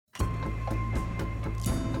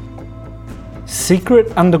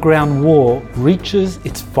Secret underground war reaches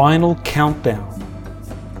its final countdown.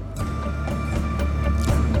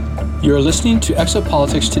 You are listening to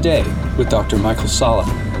Exopolitics Today with Dr. Michael Salla,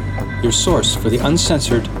 your source for the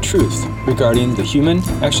uncensored truth regarding the human,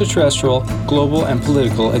 extraterrestrial, global, and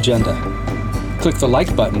political agenda. Click the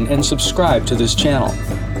like button and subscribe to this channel.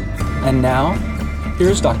 And now,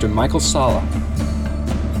 here's Dr. Michael Salla.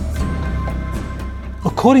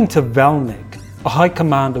 According to Valnek, a high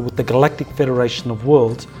commander with the Galactic Federation of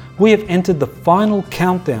Worlds, we have entered the final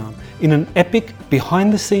countdown in an epic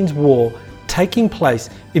behind-the-scenes war taking place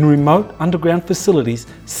in remote underground facilities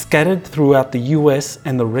scattered throughout the US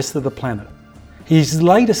and the rest of the planet. His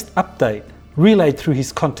latest update, relayed through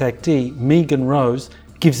his contactee Megan Rose,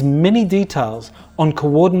 gives many details on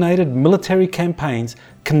coordinated military campaigns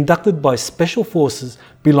conducted by special forces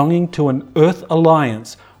belonging to an Earth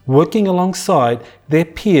alliance working alongside their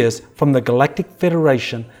peers from the Galactic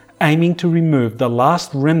Federation, aiming to remove the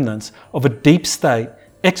last remnants of a deep state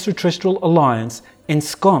extraterrestrial alliance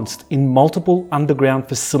ensconced in multiple underground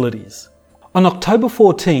facilities. On October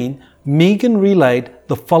 14, Megan relayed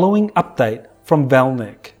the following update from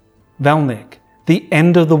Valnek. Valnek, the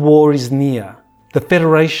end of the war is near. The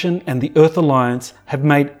Federation and the Earth Alliance have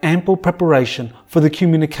made ample preparation for the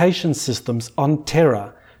communication systems on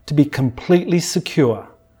Terra to be completely secure.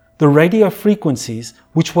 The radio frequencies,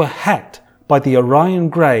 which were hacked by the Orion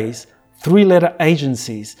Greys, three-letter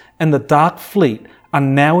agencies, and the Dark Fleet, are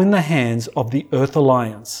now in the hands of the Earth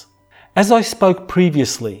Alliance. As I spoke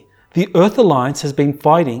previously, the Earth Alliance has been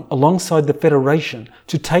fighting alongside the Federation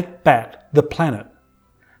to take back the planet.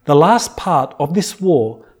 The last part of this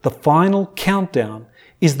war, the final countdown,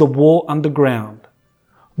 is the War Underground.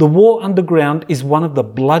 The War Underground is one of the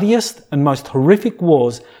bloodiest and most horrific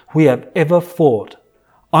wars we have ever fought.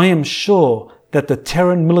 I am sure that the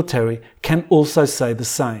Terran military can also say the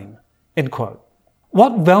same." End quote.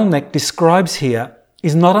 What Valnek describes here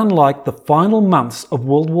is not unlike the final months of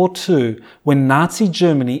World War II, when Nazi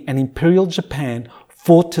Germany and Imperial Japan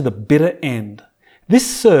fought to the bitter end. This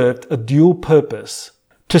served a dual purpose: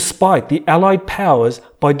 to spite the Allied powers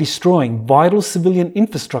by destroying vital civilian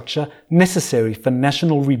infrastructure necessary for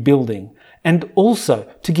national rebuilding, and also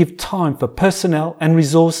to give time for personnel and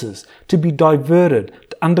resources to be diverted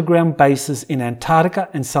to underground bases in Antarctica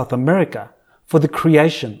and South America for the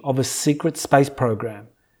creation of a secret space program,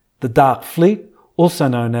 the Dark Fleet, also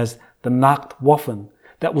known as the Nachtwaffen,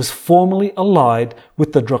 that was formerly allied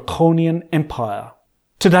with the Draconian Empire.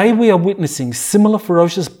 Today we are witnessing similar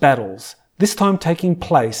ferocious battles, this time taking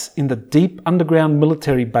place in the deep underground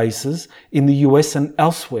military bases in the US and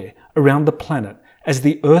elsewhere around the planet, as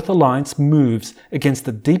the Earth Alliance moves against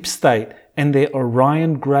the Deep State and their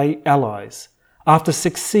Orion Grey allies, after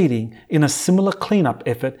succeeding in a similar cleanup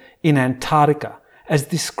effort in Antarctica, as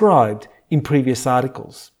described in previous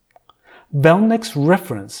articles. Valnek's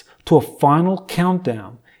reference to a final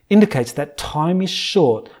countdown indicates that time is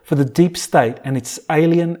short for the Deep State and its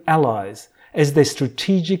alien allies as their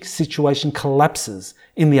strategic situation collapses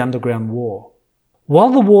in the underground war. While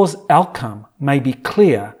the war's outcome may be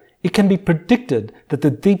clear, it can be predicted that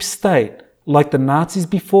the Deep State, like the Nazis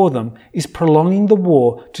before them, is prolonging the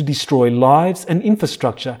war to destroy lives and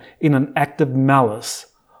infrastructure in an act of malice,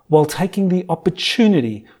 while taking the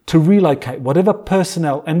opportunity to relocate whatever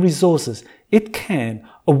personnel and resources it can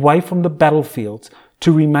away from the battlefields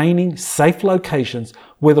to remaining safe locations,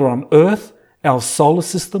 whether on Earth, our solar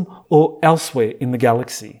system, or elsewhere in the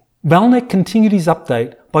galaxy. Valnek continued his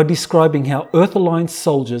update by describing how Earth Alliance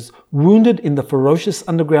soldiers wounded in the ferocious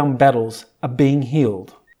underground battles are being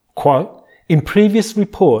healed. Quote, "In previous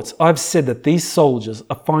reports, I've said that these soldiers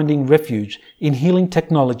are finding refuge in healing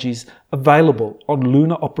technologies available on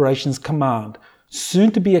Lunar Operations Command,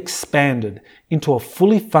 soon to be expanded into a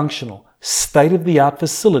fully functional, state-of-the-art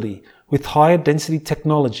facility with higher density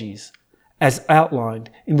technologies, as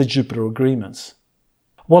outlined in the Jupiter agreements.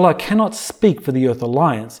 While I cannot speak for the Earth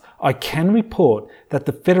Alliance, I can report that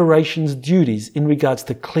the Federation's duties in regards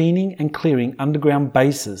to cleaning and clearing underground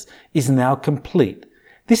bases is now complete.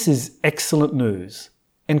 This is excellent news."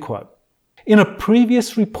 End quote. In a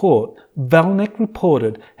previous report, Valnek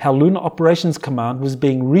reported how Lunar Operations Command was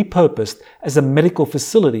being repurposed as a medical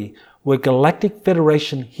facility where Galactic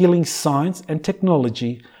Federation healing science and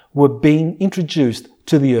technology were being introduced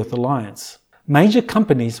to the Earth Alliance. Major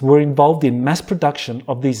companies were involved in mass production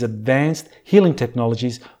of these advanced healing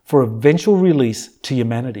technologies for eventual release to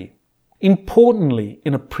humanity. Importantly,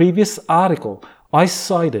 in a previous article, I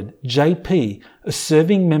cited JP, a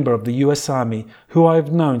serving member of the US Army who I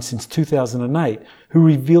have known since 2008, who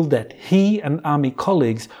revealed that he and Army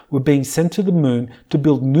colleagues were being sent to the moon to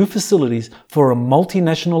build new facilities for a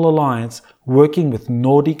multinational alliance working with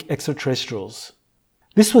Nordic extraterrestrials.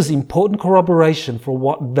 This was important corroboration for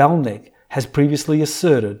what Valnek has previously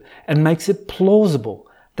asserted and makes it plausible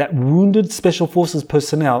that wounded Special Forces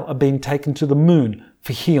personnel are being taken to the moon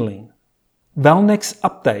for healing. Valnek's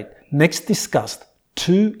update next discussed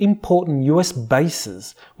 2 important US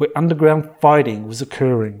bases where underground fighting was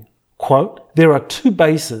occurring. Quote, "There are 2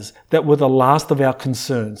 bases that were the last of our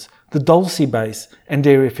concerns, the Dulce base and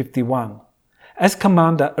Area 51. As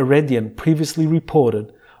Commander Eredian previously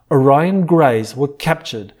reported, Orion Greys were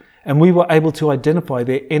captured and we were able to identify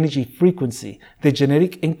their energy frequency, their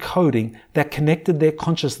genetic encoding that connected their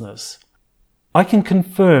consciousness. I can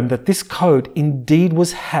confirm that this code indeed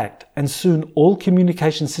was hacked and soon all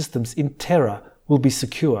communication systems in Terra will be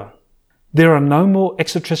secure. There are no more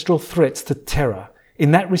extraterrestrial threats to Terra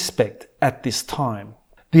in that respect at this time.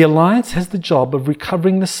 The Alliance has the job of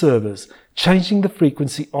recovering the servers, changing the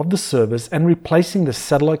frequency of the servers and replacing the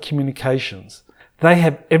satellite communications. They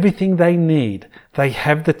have everything they need. They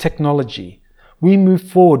have the technology. We move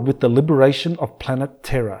forward with the liberation of planet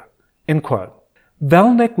Terra." End quote.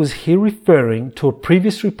 Valnek was here referring to a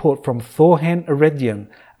previous report from Thorhan Eredian,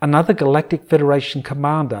 another Galactic Federation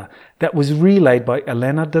commander, that was relayed by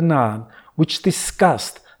Elena Danaan, which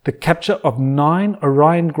discussed the capture of 9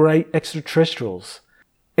 Orion Grey extraterrestrials.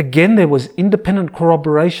 Again, there was independent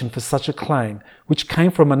corroboration for such a claim, which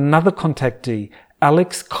came from another contactee,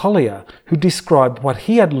 Alex Collier, who described what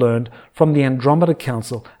he had learned from the Andromeda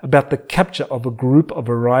Council about the capture of a group of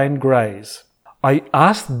Orion Greys. I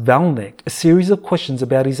asked Valnek a series of questions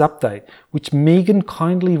about his update, which Megan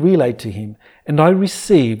kindly relayed to him, and I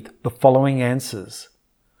received the following answers.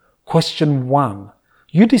 Question 1.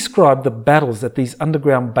 You described the battles at these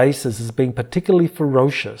underground bases as being particularly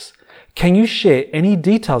ferocious. Can you share any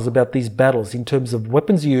details about these battles in terms of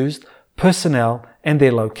weapons used, personnel, and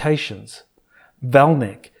their locations?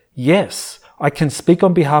 Valnek. Yes, I can speak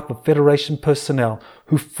on behalf of Federation personnel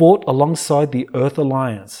who fought alongside the Earth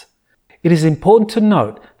Alliance. It is important to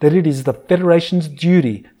note that it is the Federation's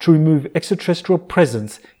duty to remove extraterrestrial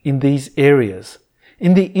presence in these areas.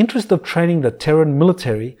 In the interest of training the Terran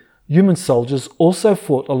military, human soldiers also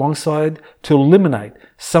fought alongside to eliminate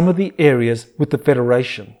some of the areas with the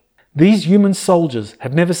Federation. These human soldiers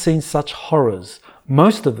have never seen such horrors,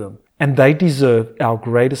 most of them, and they deserve our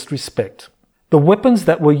greatest respect. The weapons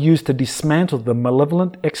that were used to dismantle the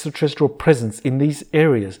malevolent extraterrestrial presence in these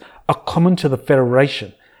areas are common to the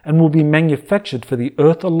Federation and will be manufactured for the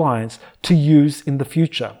Earth Alliance to use in the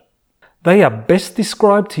future. They are best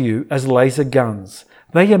described to you as laser guns.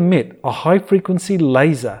 They emit a high-frequency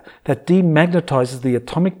laser that demagnetizes the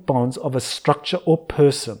atomic bonds of a structure or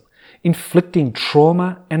person, inflicting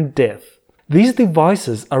trauma and death. These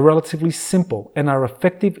devices are relatively simple and are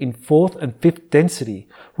effective in 4th and 5th density,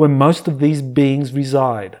 where most of these beings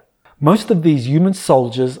reside. Most of these human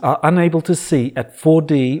soldiers are unable to see at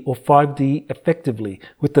 4D or 5D effectively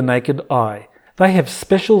with the naked eye. They have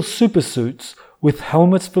special supersuits with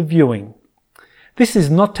helmets for viewing. This is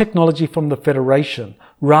not technology from the Federation,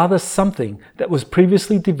 rather something that was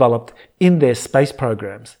previously developed in their space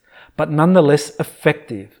programs, but nonetheless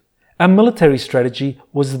effective. Our military strategy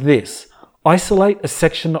was this: isolate a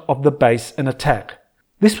section of the base and attack.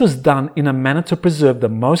 This was done in a manner to preserve the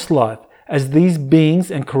most life, as these beings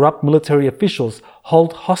and corrupt military officials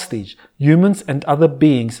hold hostage humans and other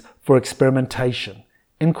beings for experimentation.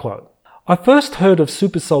 End quote. I first heard of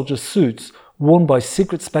super soldier suits worn by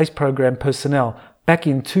secret space program personnel back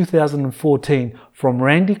in 2014 from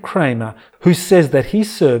Randy Kramer, who says that he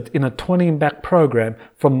served in a 20-back program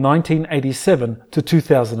from 1987 to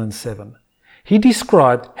 2007. He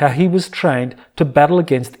described how he was trained to battle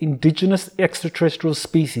against indigenous extraterrestrial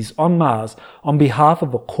species on Mars on behalf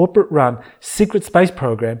of a corporate-run secret space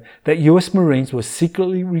program that US Marines were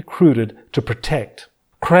secretly recruited to protect.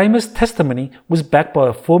 Kramer's testimony was backed by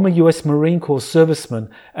a former US Marine Corps serviceman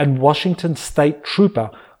and Washington State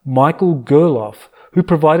Trooper Michael Gerloff, who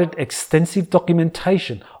provided extensive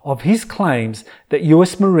documentation of his claims that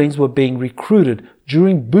US Marines were being recruited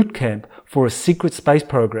during boot camp for a secret space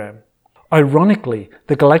program. Ironically,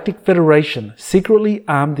 the Galactic Federation secretly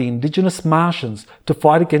armed the indigenous Martians to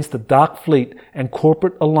fight against the Dark Fleet and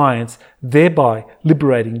Corporate Alliance, thereby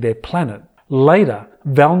liberating their planet. Later,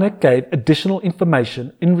 Valnek gave additional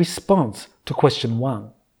information in response to Question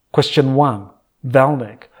 1. Question 1.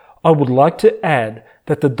 Valnek. I would like to add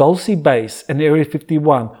that the Dulce base and Area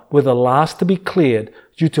 51 were the last to be cleared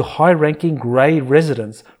due to high-ranking Grey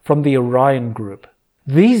residents from the Orion group.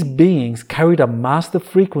 These beings carried a master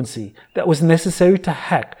frequency that was necessary to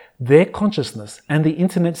hack their consciousness and the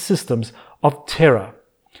internet systems of Terra.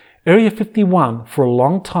 Area 51 for a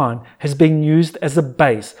long time has been used as a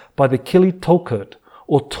base by the Kili Tokut,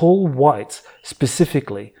 or Tall Whites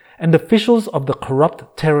specifically, and officials of the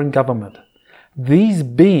corrupt Terran government. These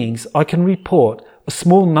beings, I can report, a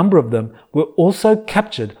small number of them were also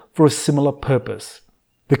captured for a similar purpose.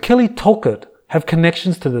 The Kili Tokut have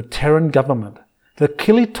connections to the Terran government. The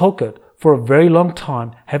Kili Tokut for a very long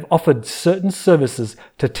time have offered certain services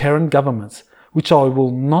to Terran governments, which I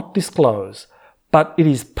will not disclose, but it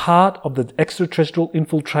is part of the extraterrestrial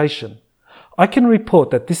infiltration. I can report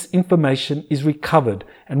that this information is recovered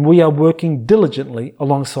and we are working diligently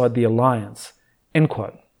alongside the Alliance." End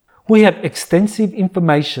quote. We have extensive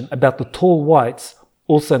information about the Tall Whites,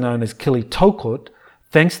 also known as Kili Tokut,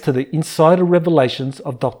 thanks to the insider revelations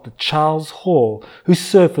of Dr. Charles Hall, who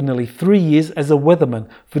served for nearly 3 years as a weatherman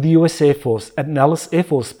for the US Air Force at Nellis Air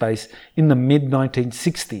Force Base in the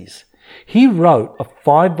mid-1960s. He wrote a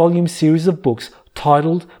 5-volume series of books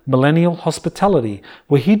titled Millennial Hospitality,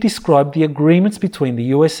 where he described the agreements between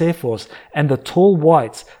the US Air Force and the Tall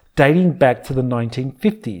Whites dating back to the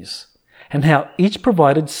 1950s, and how each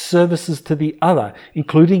provided services to the other,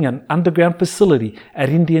 including an underground facility at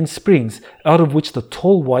Indian Springs out of which the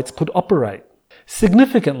Tall Whites could operate.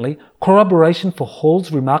 Significantly, corroboration for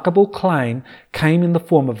Hall's remarkable claim came in the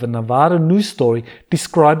form of a Nevada news story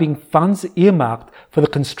describing funds earmarked for the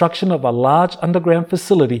construction of a large underground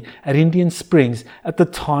facility at Indian Springs at the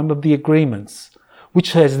time of the agreements,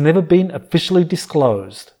 which has never been officially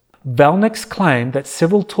disclosed. Valnek's claim that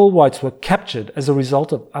several Tall Whites were captured as a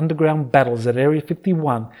result of underground battles at Area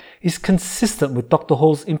 51 is consistent with Dr.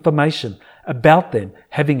 Hall's information about them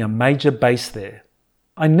having a major base there.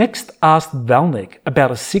 I next asked Valnek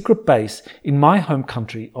about a secret base in my home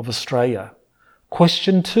country of Australia.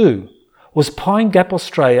 Question 2. Was Pine Gap,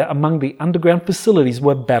 Australia among the underground facilities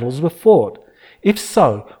where battles were fought? If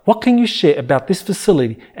so, what can you share about this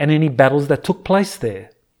facility and any battles that took place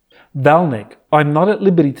there? Valnek, I'm not at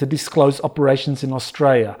liberty to disclose operations in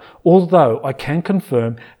Australia, although I can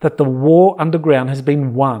confirm that the war underground has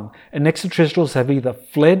been won and extraterrestrials have either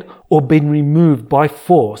fled or been removed by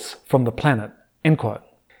force from the planet. End quote.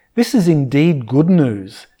 This is indeed good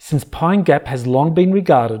news, since Pine Gap has long been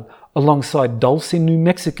regarded, alongside Dulce, New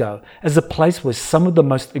Mexico, as a place where some of the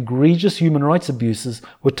most egregious human rights abuses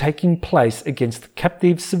were taking place against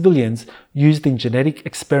captive civilians used in genetic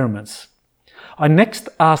experiments. I next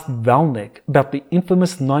asked Valnek about the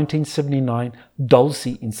infamous 1979 Dulce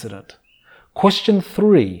incident. Question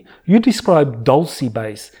 3. You described Dulce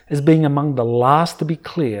Base as being among the last to be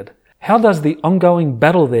cleared. How does the ongoing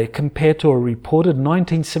battle there compare to a reported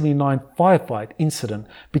 1979 firefight incident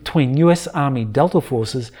between US Army Delta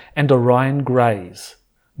Forces and Orion Greys?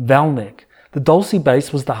 Valnek, the Dulce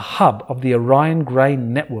Base was the hub of the Orion Grey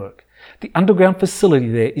network. The underground facility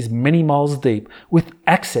there is many miles deep, with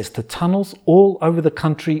access to tunnels all over the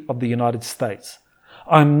country of the United States.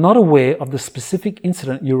 I am not aware of the specific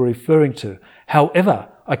incident you are referring to. However,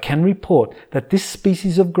 I can report that this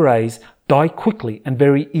species of greys die quickly and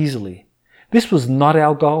very easily. This was not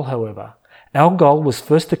our goal, however. Our goal was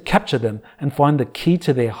first to capture them and find the key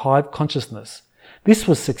to their hive consciousness. This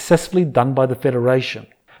was successfully done by the Federation.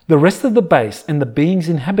 The rest of the base and the beings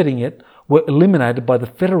inhabiting it were eliminated by the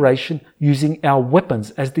Federation using our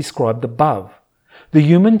weapons as described above. The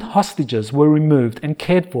human hostages were removed and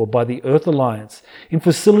cared for by the Earth Alliance in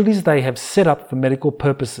facilities they have set up for medical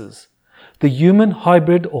purposes. The human,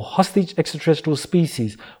 hybrid or hostage extraterrestrial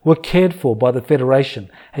species were cared for by the Federation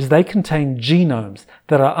as they contain genomes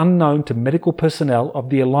that are unknown to medical personnel of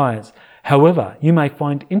the Alliance. However, you may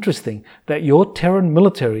find interesting that your Terran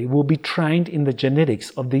military will be trained in the genetics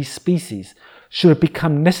of these species should it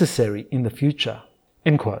become necessary in the future.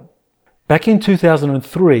 End quote. Back in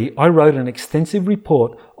 2003, I wrote an extensive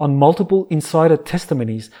report on multiple insider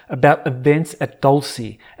testimonies about events at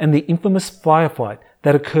Dulce and the infamous firefight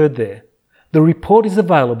that occurred there. The report is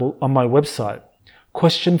available on my website.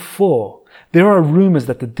 Question 4. There are rumours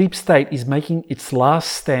that the Deep State is making its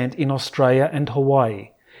last stand in Australia and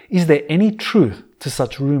Hawaii. Is there any truth to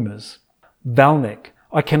such rumours? Valnek,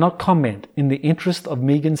 I cannot comment in the interest of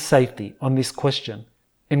Megan's safety on this question.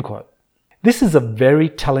 End quote. This is a very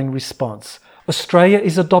telling response. Australia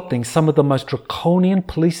is adopting some of the most draconian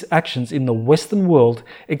police actions in the Western world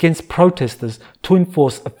against protesters to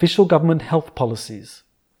enforce official government health policies.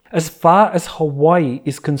 As far as Hawaii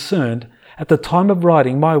is concerned, at the time of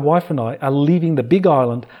writing, my wife and I are leaving the Big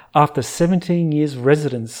Island after 17 years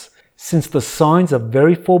residence, since the signs are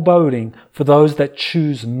very foreboding for those that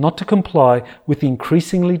choose not to comply with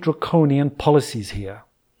increasingly draconian policies here.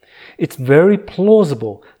 it's very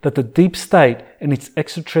plausible that the deep state and its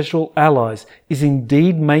extraterrestrial allies is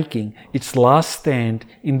indeed making its last stand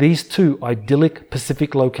in these two idyllic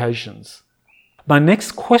Pacific locations. My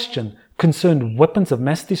next question concerned weapons of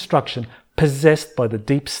mass destruction possessed by the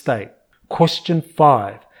deep state. Question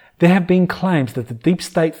 5. There have been claims that the deep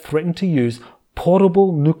state threatened to use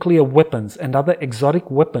portable nuclear weapons and other exotic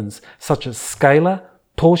weapons such as scalar,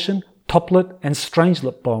 torsion, toplet and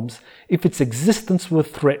strangelet bombs if its existence were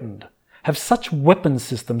threatened. Have such weapon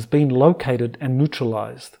systems been located and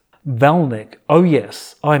neutralized? Valnek, oh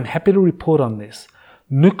yes, I am happy to report on this.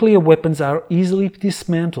 Nuclear weapons are easily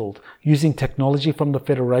dismantled using technology from the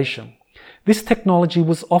Federation. This technology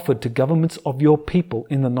was offered to governments of your people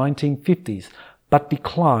in the 1950s, but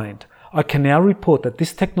declined. I can now report that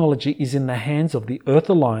this technology is in the hands of the Earth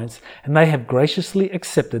Alliance and they have graciously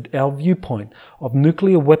accepted our viewpoint of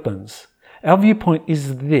nuclear weapons. Our viewpoint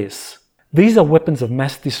is this. These are weapons of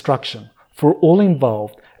mass destruction for all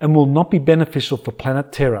involved and will not be beneficial for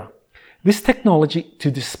planet Terra. This technology to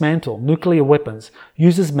dismantle nuclear weapons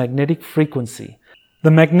uses magnetic frequency.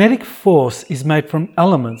 The magnetic force is made from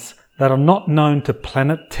elements that are not known to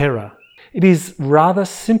planet Terra. It is rather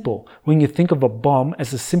simple when you think of a bomb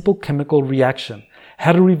as a simple chemical reaction.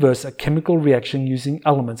 How to reverse a chemical reaction using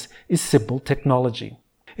elements is simple technology.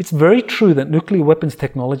 It's very true that nuclear weapons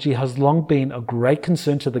technology has long been a great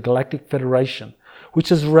concern to the Galactic Federation, which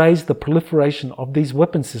has raised the proliferation of these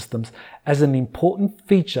weapon systems as an important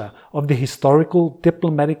feature of the historical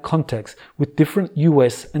diplomatic context with different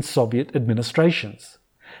US and Soviet administrations.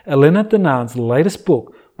 Elena Danan's latest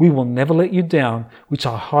book, We Will Never Let You Down, which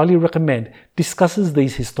I highly recommend, discusses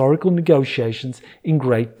these historical negotiations in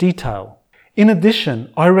great detail. In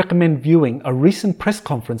addition, I recommend viewing a recent press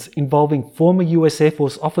conference involving former US Air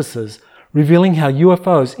Force officers revealing how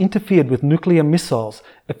UFOs interfered with nuclear missiles,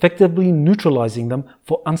 effectively neutralizing them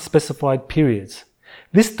for unspecified periods.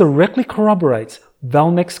 This directly corroborates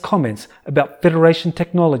Valnek's comments about Federation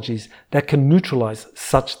technologies that can neutralize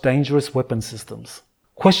such dangerous weapon systems.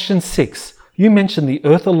 Question 6. You mentioned the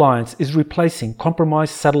Earth Alliance is replacing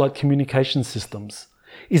compromised satellite communication systems.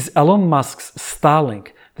 Is Elon Musk's Starlink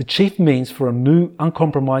the chief means for a new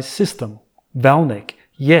uncompromised system? Valnek,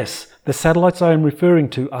 yes, the satellites I am referring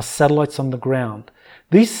to are satellites on the ground.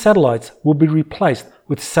 These satellites will be replaced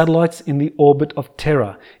with satellites in the orbit of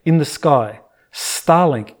Terra, in the sky.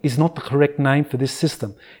 Starlink is not the correct name for this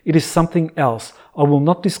system. It is something else. I will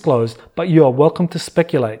not disclose, but you are welcome to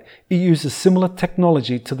speculate. It uses similar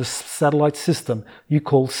technology to the satellite system you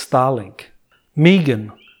call Starlink.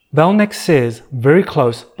 Megan, Valnek says, very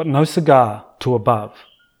close but no cigar, to above.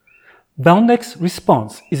 Valnek's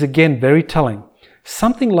response is again very telling.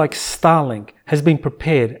 Something like Starlink has been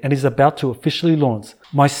prepared and is about to officially launch.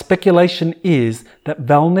 My speculation is that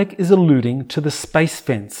Valnek is alluding to the Space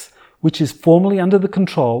Fence, which is formally under the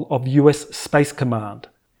control of US Space Command.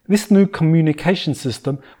 This new communication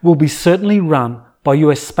system will be certainly run by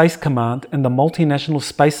US Space Command and the multinational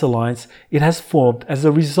space alliance it has formed as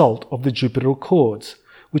a result of the Jupiter Accords,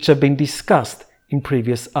 which have been discussed in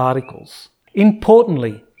previous articles.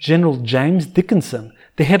 Importantly, General James Dickinson,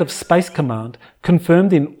 the head of Space Command,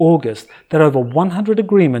 confirmed in August that over 100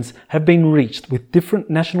 agreements have been reached with different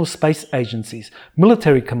national space agencies,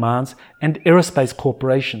 military commands and aerospace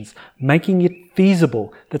corporations, making it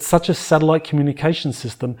feasible that such a satellite communication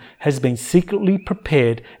system has been secretly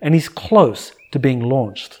prepared and is close to being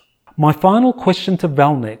launched. My final question to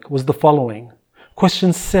Valnek was the following.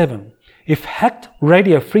 Question 7. If hacked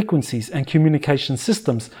radio frequencies and communication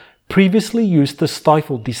systems previously used to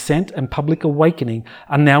stifle dissent and public awakening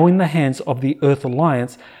are now in the hands of the Earth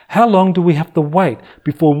Alliance, how long do we have to wait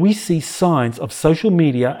before we see signs of social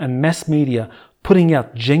media and mass media putting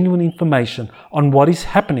out genuine information on what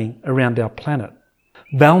is happening around our planet?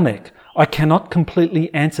 Valnek, I cannot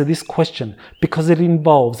completely answer this question because it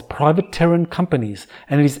involves private Terran companies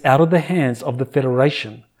and it is out of the hands of the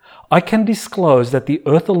Federation. I can disclose that the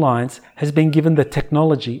Earth Alliance has been given the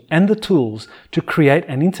technology and the tools to create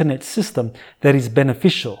an internet system that is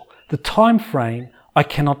beneficial. The time frame I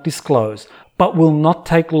cannot disclose, but will not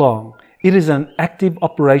take long. It is an active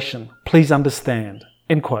operation, please understand.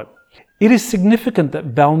 End quote. It is significant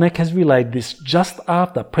that Valnek has relayed this just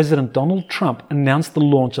after President Donald Trump announced the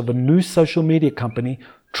launch of a new social media company,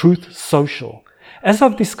 Truth Social. As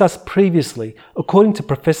I've discussed previously, according to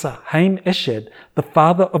Professor Haim Eshed, the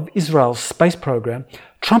father of Israel's space program,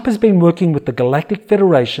 Trump has been working with the Galactic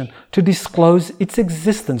Federation to disclose its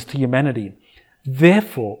existence to humanity.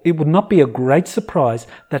 Therefore, it would not be a great surprise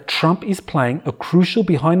that Trump is playing a crucial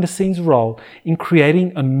behind-the-scenes role in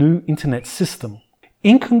creating a new internet system.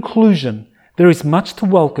 In conclusion, There is much to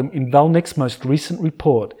welcome in Valnek's most recent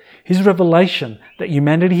report, his revelation that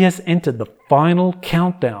humanity has entered the final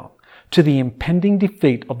countdown to the impending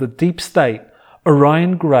defeat of the Deep State,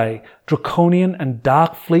 Orion Grey, Draconian and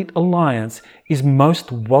Dark Fleet alliance is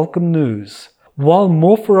most welcome news. While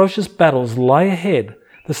more ferocious battles lie ahead,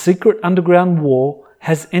 the secret underground war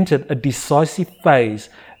has entered a decisive phase,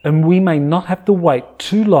 and we may not have to wait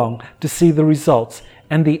too long to see the results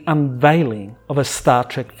and the unveiling of a Star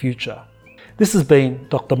Trek future. This has been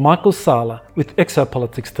Dr. Michael Sala with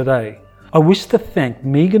Exopolitics Today. I wish to thank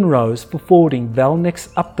Megan Rose for forwarding Valnek's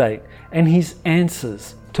update and his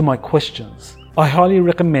answers to my questions. I highly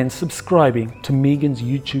recommend subscribing to Megan's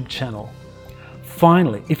YouTube channel.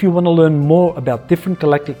 Finally, if you want to learn more about different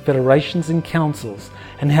galactic federations and councils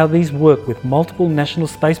and how these work with multiple national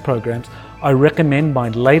space programs, I recommend my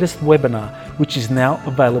latest webinar, which is now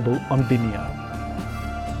available on Vimeo.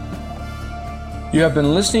 You have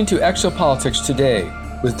been listening to Exopolitics Today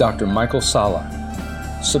with Dr. Michael Sala.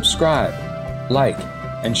 Subscribe, like,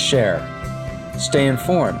 and share. Stay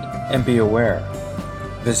informed and be aware.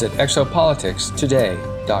 Visit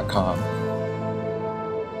exopoliticstoday.com.